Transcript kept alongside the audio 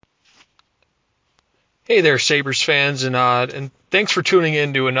Hey there, Sabres fans, and thanks for tuning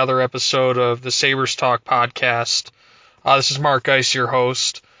in to another episode of the Sabres Talk podcast. This is Mark Geis, your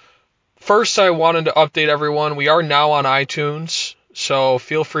host. First, I wanted to update everyone. We are now on iTunes, so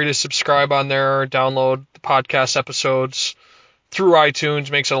feel free to subscribe on there, download the podcast episodes through iTunes.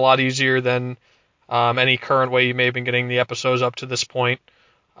 Makes it a lot easier than any current way you may have been getting the episodes up to this point.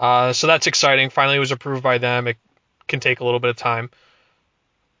 So that's exciting. Finally, it was approved by them. It can take a little bit of time.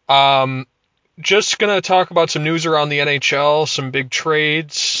 Just going to talk about some news around the NHL, some big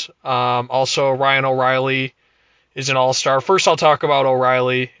trades. Also, Ryan O'Reilly is an all-star. First, I'll talk about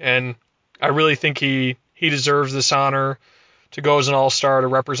O'Reilly, and I really think he deserves this honor to go as an all-star to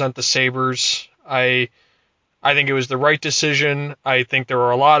represent the Sabres. I think it was the right decision. I think there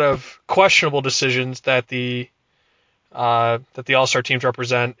were a lot of questionable decisions that the all-star teams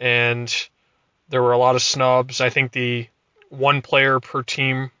represent, and there were a lot of snubs. I think the one player per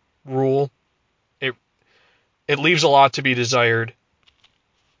team rule, it leaves a lot to be desired.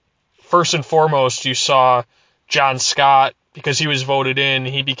 First and foremost, you saw John Scott, because he was voted in,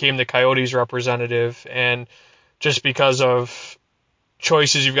 he became the Coyotes representative, and just because of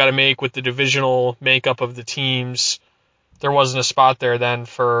choices you've got to make with the divisional makeup of the teams, there wasn't a spot there then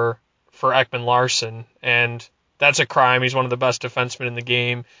for Ekman Larsson, and that's a crime. He's one of the best defensemen in the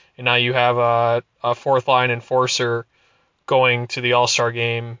game, and now you have a fourth line enforcer going to the All-Star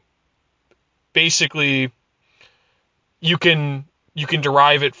game. Basically, you can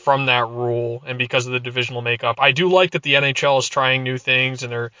derive it from that rule, and because of the divisional makeup. I do like that the NHL is trying new things,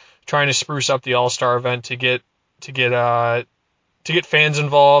 and they're trying to spruce up the All-Star event to get fans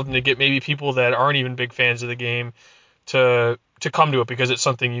involved, and to get maybe people that aren't even big fans of the game to come to it, because it's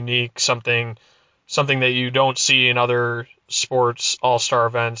something unique, something that you don't see in other sports All-Star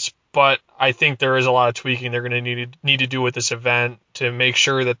events. But I think there is a lot of tweaking they're going to need to do with this event to make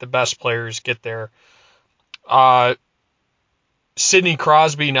sure that the best players get there. Sidney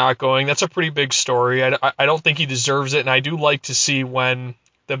Crosby not going, that's a pretty big story. I don't think he deserves it, and I do like to see when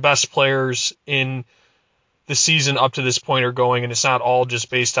the best players in the season up to this point are going, and it's not all just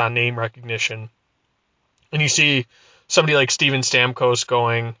based on name recognition. And you see somebody like Steven Stamkos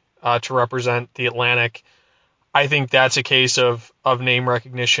going to represent the Atlantic. I think that's a case of name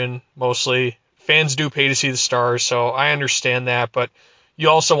recognition mostly. Fans do pay to see the stars, so I understand that, but you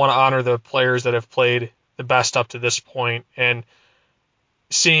also want to honor the players that have played the best up to this point, and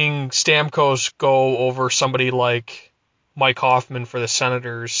seeing Stamkos go over somebody like Mike Hoffman for the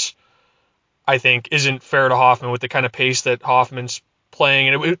Senators, I think isn't fair to Hoffman with the kind of pace that Hoffman's playing,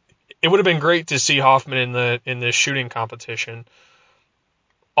 and it would have been great to see Hoffman in the shooting competition.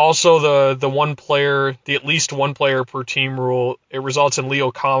 Also, the at least one player per team rule, it results in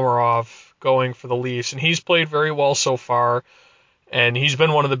Leo Komarov going for the Leafs, and he's played very well so far, and he's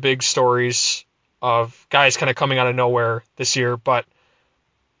been one of the big stories of guys kind of coming out of nowhere this year. But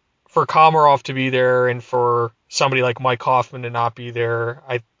for Komarov to be there and for somebody like Mike Hoffman to not be there,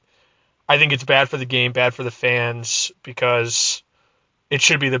 I think it's bad for the game, bad for the fans, because it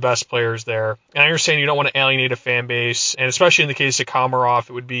should be the best players there. And I understand you don't want to alienate a fan base, and especially in the case of Komarov,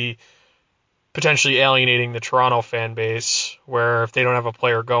 it would be potentially alienating the Toronto fan base, where if they don't have a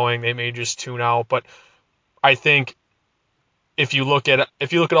player going, they may just tune out. But I think if you look at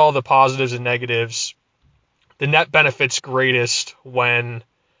all the positives and negatives, the net benefit's greatest when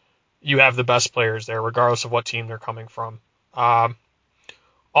you have the best players there, regardless of what team they're coming from.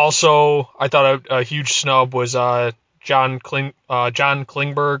 Also, I thought a huge snub was John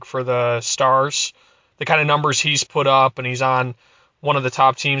Klingberg for the Stars. The kind of numbers he's put up, and he's on one of the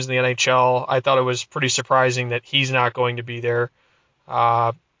top teams in the NHL. I thought it was pretty surprising that he's not going to be there.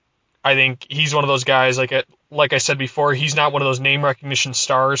 I think he's one of those guys, like I said before, he's not one of those name recognition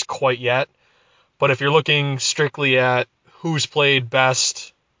stars quite yet. But if you're looking strictly at who's played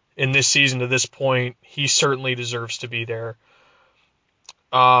best in this season to this point, he certainly deserves to be there.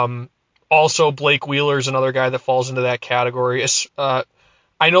 Also, Blake Wheeler is another guy that falls into that category.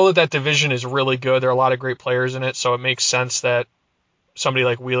 I know that division is really good. There are a lot of great players in it, so it makes sense that somebody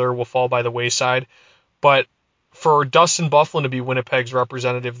like Wheeler will fall by the wayside. But for Dustin Byfuglien to be Winnipeg's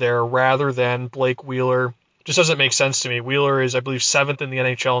representative there rather than Blake Wheeler just doesn't make sense to me. Wheeler is, I believe, 7th in the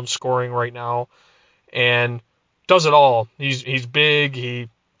NHL in scoring right now, and does it all. He's big. He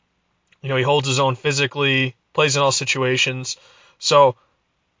holds his own physically, plays in all situations. So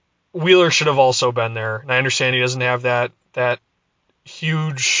Wheeler should have also been there. And I understand he doesn't have that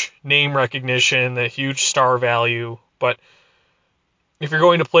huge name recognition, that huge star value. But if you're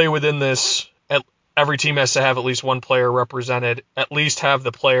going to play within this, every team has to have at least one player represented. At least have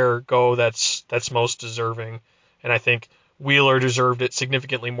the player go that's most deserving. And I think Wheeler deserved it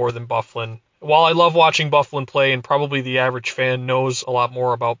significantly more than Byfuglien. while I love watching Byfuglien play, and probably the average fan knows a lot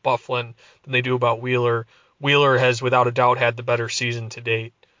more about Byfuglien than they do about Wheeler, Wheeler has without a doubt had the better season to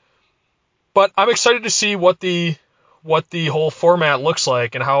date. But I'm excited to see what the whole format looks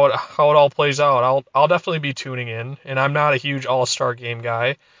like and how it all plays out. I'll definitely be tuning in, and I'm not a huge All-Star game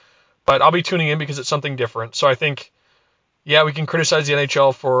guy, but I'll be tuning in because it's something different. So I think, yeah, we can criticize the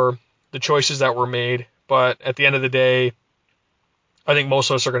NHL for the choices that were made, but at the end of the day, I think most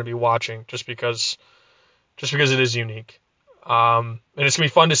of us are going to be watching just because it is unique. And it's going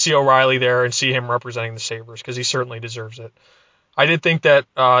to be fun to see O'Reilly there and see him representing the Sabres because he certainly deserves it. I did think that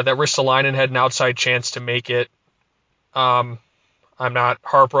Ristolainen had an outside chance to make it. I'm not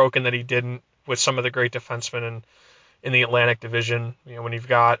heartbroken that he didn't with some of the great defensemen in the Atlantic Division. You know, when you've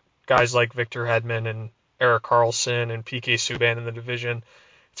got guys like Victor Hedman and Erik Karlsson and PK Subban in the division,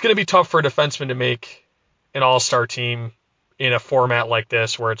 it's going to be tough for a defenseman to make an all-star team in a format like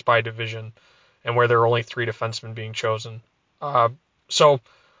this where it's by division and where there are only 3 defensemen being chosen. So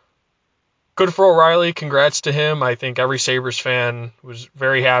good for O'Reilly. Congrats to him. I think every Sabres fan was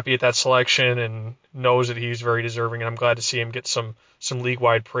very happy at that selection and knows that he's very deserving, and I'm glad to see him get some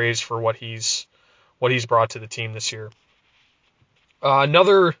league-wide praise for what he's brought to the team this year.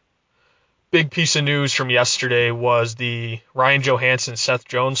 Another big piece of news from yesterday was the Ryan Johansson-Seth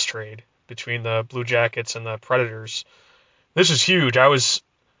Jones trade between the Blue Jackets and the Predators. This is huge. I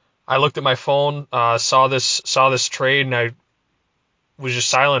looked at my phone, saw this trade, and I was just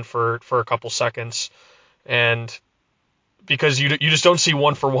silent for a couple seconds. And because you just don't see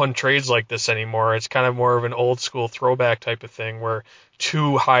one-for-one trades like this anymore. It's kind of more of an old-school throwback type of thing where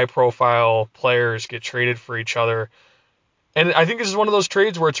 2 high-profile players get traded for each other. And I think this is one of those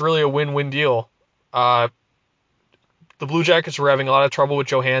trades where it's really a win-win deal. The Blue Jackets were having a lot of trouble with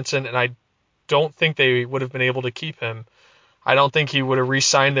Johansson, and I don't think they would have been able to keep him. I don't think he would have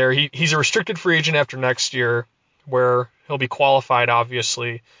re-signed there. He's a restricted free agent after next year, where he'll be qualified,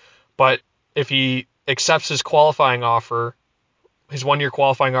 obviously. But if he accepts his qualifying offer, his 1-year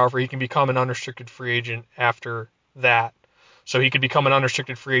qualifying offer, he can become an unrestricted free agent after that. So he could become an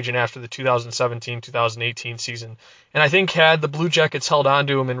unrestricted free agent after the 2017-2018 season. And I think had the Blue Jackets held on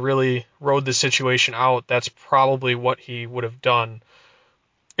to him and really rode the situation out, that's probably what he would have done.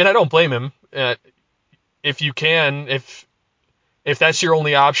 And I don't blame him. If you can, if that's your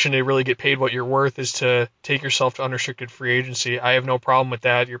only option to really get paid what you're worth is to take yourself to unrestricted free agency, I have no problem with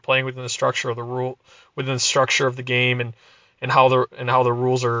that. You're playing within the structure of the game and how the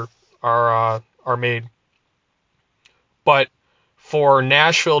rules are made. But for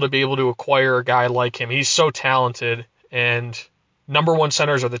Nashville to be able to acquire a guy like him, he's so talented, and number 1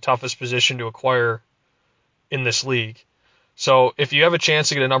 centers are the toughest position to acquire in this league. So if you have a chance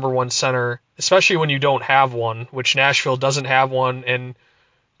to get a number 1 center, especially when you don't have one, which Nashville doesn't have one, and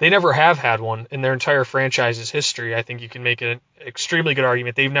they never have had one in their entire franchise's history, I think you can make an extremely good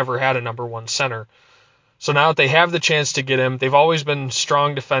argument they've never had a number 1 center. So now that they have the chance to get him, they've always been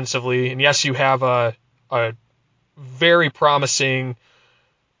strong defensively, and yes, you have a very promising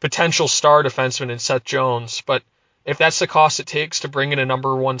potential star defenseman in Seth Jones, but if that's the cost it takes to bring in a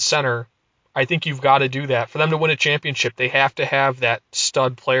number 1 center, I think you've got to do that. For them to win a championship, they have to have that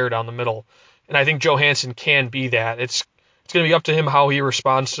stud player down the middle. And I think Johansson can be that. It's going to be up to him how he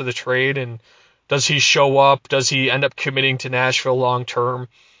responds to the trade, and does he show up? Does he end up committing to Nashville long term?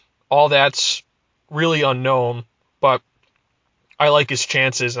 All that's really unknown, but I like his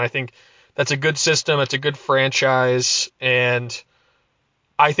chances, and I think that's a good system. It's a good franchise, and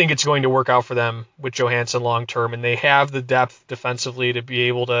I think it's going to work out for them with Johansson long term, and they have the depth defensively to be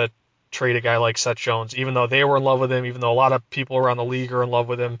able to trade a guy like Seth Jones, even though they were in love with him, even though a lot of people around the league are in love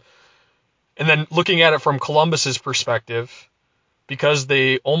with him. And then looking at it from Columbus's perspective, because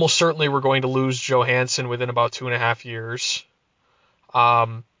they almost certainly were going to lose Johansson within about 2.5 years,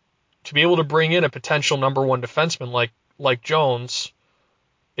 to be able to bring in a potential number 1 defenseman like Jones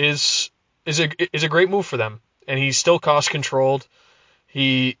is a great move for them. And he's still cost controlled.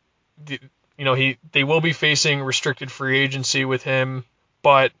 They will be facing restricted free agency with him,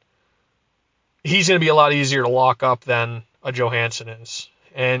 but he's going to be a lot easier to lock up than a Johansson is.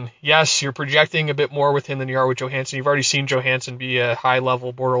 And yes, you're projecting a bit more with him than you are with Johansson. You've already seen Johansson be a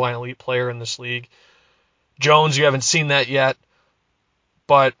high-level, borderline elite player in this league. Jones, you haven't seen that yet,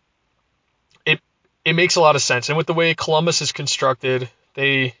 but it makes a lot of sense. And with the way Columbus is constructed,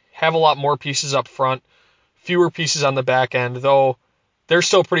 they have a lot more pieces up front, fewer pieces on the back end, though they're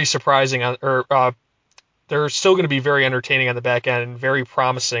still pretty surprising, they're still going to be very entertaining on the back end and very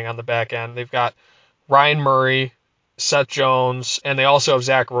promising on the back end. They've got Ryan Murray, Seth Jones, and they also have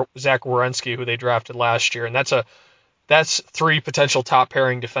Zach Werenski, who they drafted last year. And that's That's 3 potential top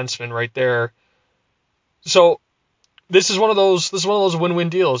pairing defensemen right there. So this is one of those win-win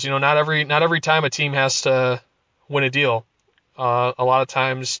deals. Not every time a team has to win a deal. A lot of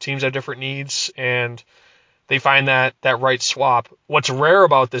times teams have different needs and they find that right swap. What's rare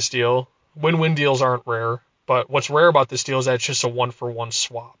about this deal, win-win deals aren't rare, but what's rare about this deal is that it's just a 1-for-1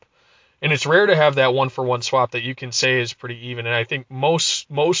 swap. And it's rare to have that 1-for-1 swap that you can say is pretty even. And I think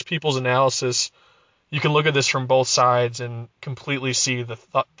most people's analysis, you can look at this from both sides and completely see the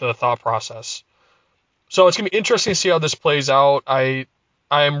thought process. So it's going to be interesting to see how this plays out. I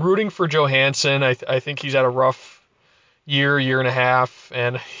am rooting for Johansson. I think he's had a rough year and a half,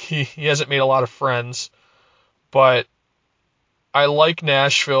 and he hasn't made a lot of friends. But I like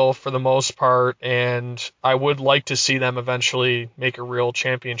Nashville for the most part, and I would like to see them eventually make a real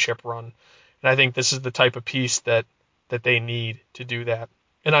championship run. And I think this is the type of piece that they need to do that.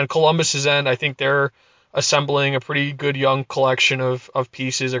 And on Columbus's end, I think they're assembling a pretty good young collection of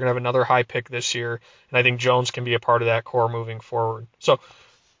pieces. They're going to have another high pick this year, and I think Jones can be a part of that core moving forward. So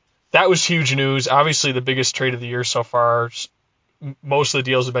that was huge news. Obviously, the biggest trade of the year so far. Most of the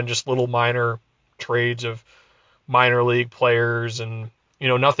deals have been just little minor trades of minor league players, and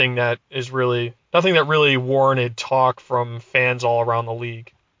nothing that really warranted talk from fans all around the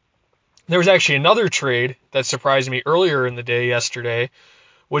league. There was actually another trade that surprised me earlier in the day yesterday,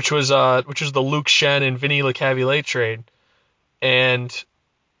 which was the Luke Schenn and Vinny Lecavalier trade. And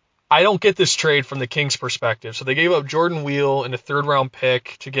I don't get this trade from the Kings' perspective. So they gave up Jordan Weal and a 3rd-round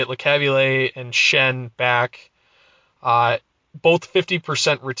pick to get Lecavalier and Schenn back. Both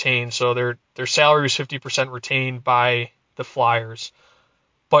 50% retained, so their salary was 50% retained by the Flyers.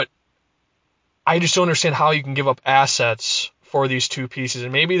 But I just don't understand how you can give up assets for these two pieces.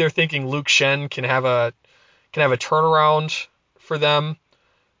 And maybe they're thinking Luke Schenn can have a turnaround for them.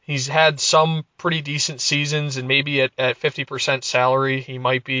 He's had some pretty decent seasons, and maybe at 50% salary, he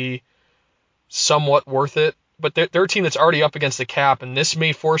might be somewhat worth it. But they're a team that's already up against the cap, and this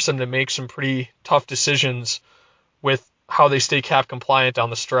may force them to make some pretty tough decisions with how they stay cap compliant down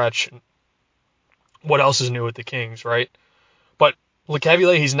the stretch. What else is new with the Kings, right? But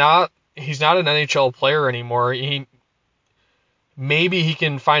Lecavalier, he's not an NHL player anymore. Maybe he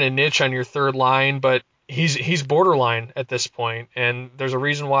can find a niche on your third line, but he's borderline at this point, and there's a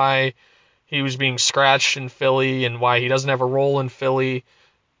reason why he was being scratched in Philly and why he doesn't have a role in Philly.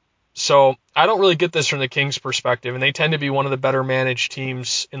 So I don't really get this from the Kings' perspective, and they tend to be one of the better managed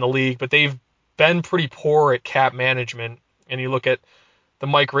teams in the league, but they've been pretty poor at cap management. And you look at the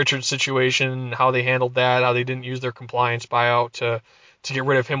Mike Richards situation, how they handled that, how they didn't use their compliance buyout to get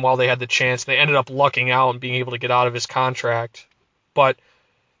rid of him while they had the chance. They ended up lucking out and being able to get out of his contract. But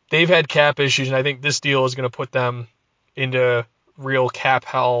they've had cap issues, and I think this deal is going to put them into real cap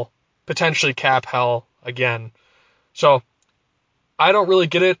hell, potentially cap hell again. So I don't really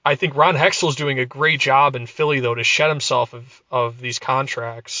get it. I think Ron Hextall's doing a great job in Philly, though, to shed himself of these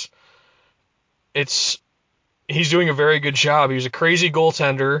contracts. He's doing a very good job. He was a crazy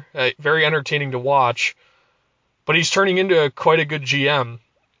goaltender, very entertaining to watch, but he's turning into quite a good GM.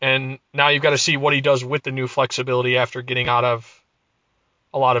 And now you've got to see what he does with the new flexibility after getting out of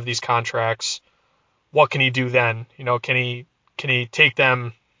a lot of these contracts. What can he do then? Can he take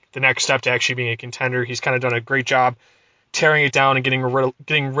them the next step to actually being a contender? He's kind of done a great job tearing it down and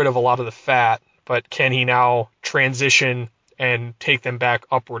getting rid of a lot of the fat, but can he now transition and take them back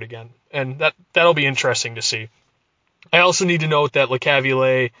upward again? And that'll be interesting to see. I also need to note that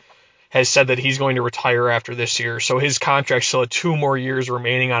Lecavalier has said that he's going to retire after this year, so his contract still had 2 more years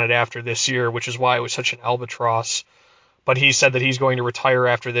remaining on it after this year, which is why it was such an albatross. But he said that he's going to retire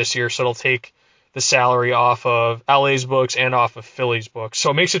after this year, so it'll take the salary off of LA's books and off of Philly's books.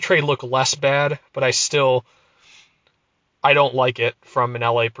 So it makes the trade look less bad, but I don't like it from an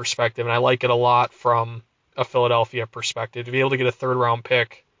LA perspective, and I like it a lot from a Philadelphia perspective. To be able to get a 3rd-round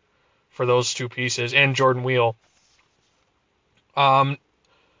pick for those two pieces and Jordan Weal.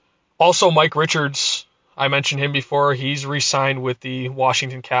 Also, Mike Richards, I mentioned him before. He's re-signed with the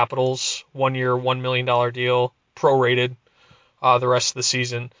Washington Capitals, 1-year, $1 million deal, prorated the rest of the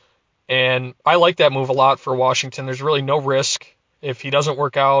season. And I like that move a lot for Washington. There's really no risk. If he doesn't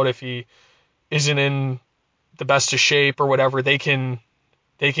work out, if he isn't in the best of shape or whatever, they can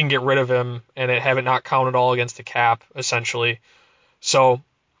get rid of him and have it not count at all against the cap, essentially. So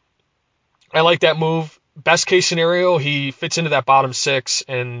I like that move. Best case scenario, he fits into that bottom 6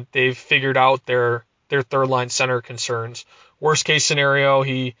 and they've figured out their third line center concerns. Worst case scenario,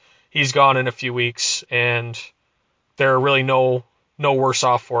 he's gone in a few weeks and they're really no worse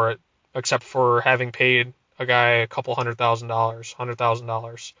off for it, except for having paid a guy a couple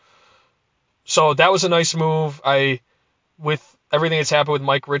 $100,000. So that was a nice move. I with everything that's happened with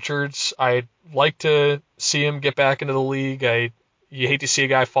Mike Richards, I'd like to see him get back into the league. You hate to see a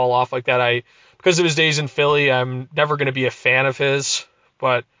guy fall off like that. Because of his days in Philly, I'm never going to be a fan of his,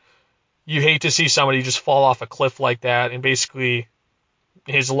 but you hate to see somebody just fall off a cliff like that, and basically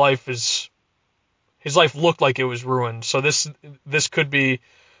his life looked like it was ruined. So this could be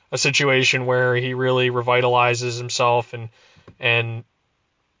a situation where he really revitalizes himself, and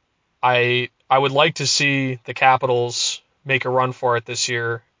I would like to see the Capitals make a run for it this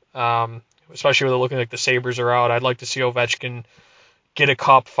year, especially when they're looking like the Sabres are out. I'd like to see Ovechkin get a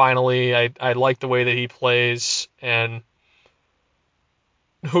cup finally. I like the way that he plays, and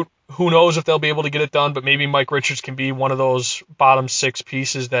who knows if they'll be able to get it done, but maybe Mike Richards can be one of those bottom six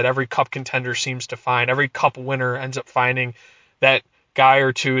pieces that every cup contender seems to find. Every cup winner ends up finding that guy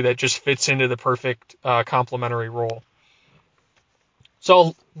or two that just fits into the perfect complementary role.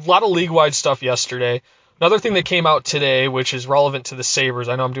 So a lot of league-wide stuff yesterday. Another thing that came out today, which is relevant to the Sabres,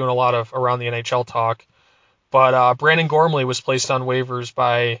 I know I'm doing a lot of around the NHL talk, but Brandon Gormley was placed on waivers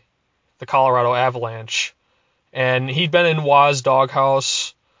by the Colorado Avalanche. And he'd been in Wa's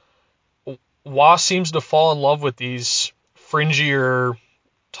doghouse. Wa seems to fall in love with these fringier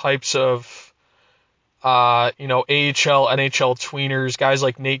types of, AHL, NHL tweeners, guys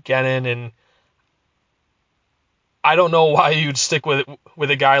like Nate Gennin, and I don't know why you'd stick with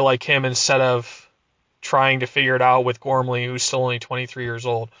a guy like him instead of trying to figure it out with Gormley, who's still only 23 years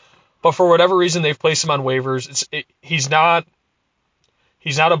old. But for whatever reason, they've placed him on waivers. He's not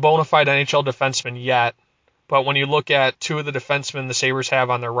a bona fide NHL defenseman yet. But when you look at two of the defensemen the Sabres have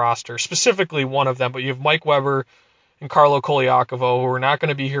on their roster, specifically one of them, but you have Mike Weber and Carlo Koliakovo, who are not going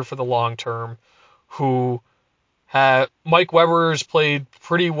to be here for the long term, Mike Weber has played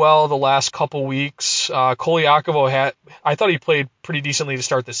pretty well the last couple weeks. Koliakovo I thought he played pretty decently to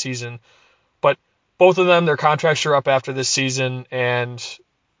start the season, but both of them, their contracts are up after this season, and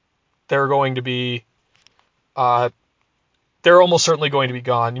they're going to be, they're almost certainly going to be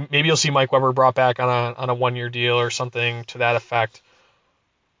gone. Maybe you'll see Mike Weber brought back on a 1-year deal or something to that effect.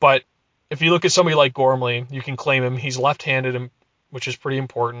 But if you look at somebody like Gormley, you can claim him. He's left-handed, which is pretty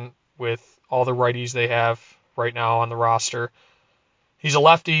important with all the righties they have right now on the roster. He's a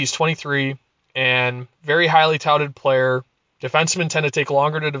lefty. He's 23 and very highly touted player. Defensemen tend to take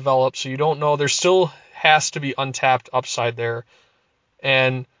longer to develop, so you don't know. There still has to be untapped upside there.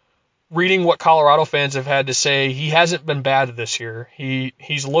 And reading what Colorado fans have had to say, he hasn't been bad this year.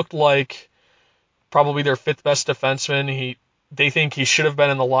 He's looked like probably their fifth best defenseman. They think he should have been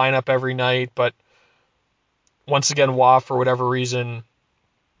in the lineup every night, but once again, Waugh, for whatever reason,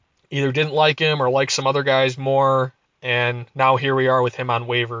 either didn't like him or liked some other guys more, and now here we are with him on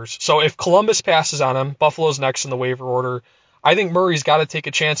waivers. So if Columbus passes on him, Buffalo's next in the waiver order. I think Murray's got to take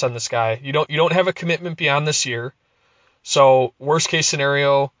a chance on this guy. You don't have a commitment beyond this year. So worst case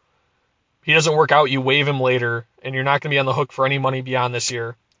scenario, he doesn't work out, you waive him later, and you're not going to be on the hook for any money beyond this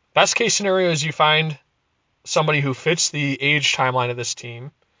year. Best case scenario is you find somebody who fits the age timeline of this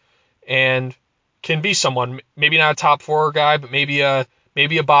team and can be someone, maybe not a top four guy, but maybe a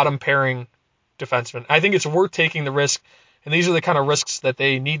bottom pairing defenseman. I think it's worth taking the risk, and these are the kind of risks that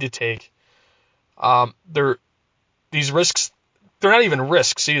they need to take. These risks, they're not even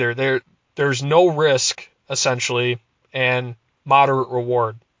risks either. There's no risk, essentially, and moderate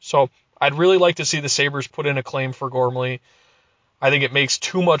reward. So I'd really like to see the Sabres put in a claim for Gormley. I think it makes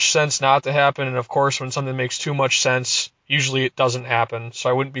too much sense not to happen, and of course, when something makes too much sense, usually it doesn't happen. So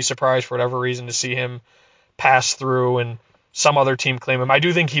I wouldn't be surprised for whatever reason to see him pass through and some other team claim him. I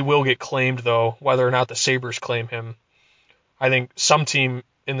do think he will get claimed, though, whether or not the Sabres claim him. I think some team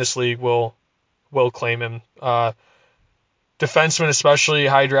in this league will claim him. Defensemen, especially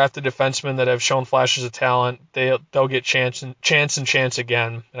high drafted defensemen that have shown flashes of talent, they'll get chance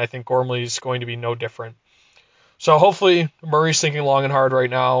again, and I think Gormley's going to be no different. So hopefully Murray's thinking long and hard right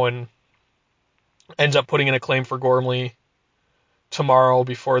now and ends up putting in a claim for Gormley tomorrow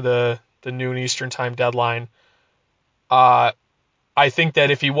before the noon Eastern time deadline. I think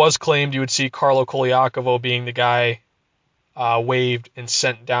that if he was claimed, you would see Carlo Koliakovo being the guy waived and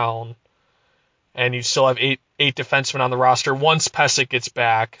sent down, and you still have eight defensemen on the roster once Pysyk gets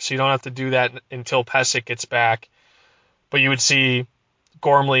back, so you don't have to do that until Pysyk gets back. But you would see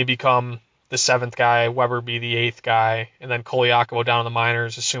Gormley become the seventh guy, Weber be the eighth guy, and then Koliakovo down in the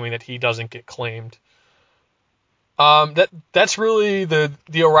minors, assuming that he doesn't get claimed. That's really the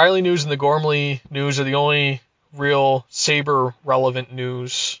O'Reilly news and the Gormley news are the only real Sabre relevant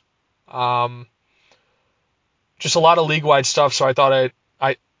news. Just a lot of league-wide stuff, so I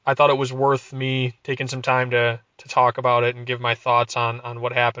thought it was worth me taking some time to talk about it and give my thoughts on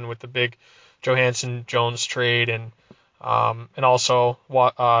what happened with the big Johansson-Jones trade and and also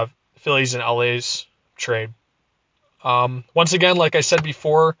Phillies and LA's trade. Once again, like I said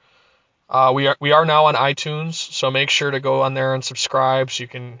before, we are now on iTunes, so make sure to go on there and subscribe so you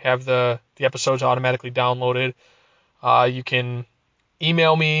can have the episodes automatically downloaded. You can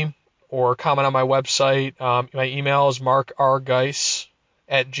email me or comment on my website. My email is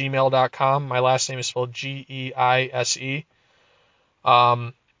markrgeis@gmail.com. My last name is spelled Geise.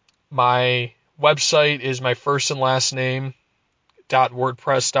 My website is my first and last name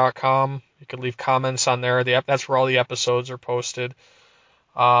 .wordpress.com. You can leave comments on there. That's where all the episodes are posted.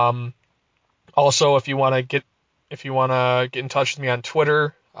 Also, if you want to get in touch with me on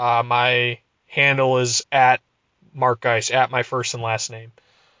Twitter, my handle is @MarkGeis, at my first and last name.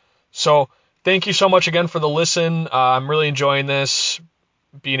 So thank you so much again for the listen. I'm really enjoying this,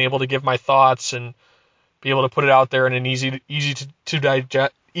 being able to give my thoughts and be able to put it out there in an easy to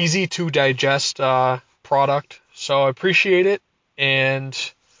digest product. So I appreciate it, and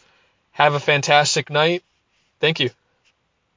have a fantastic night. Thank you.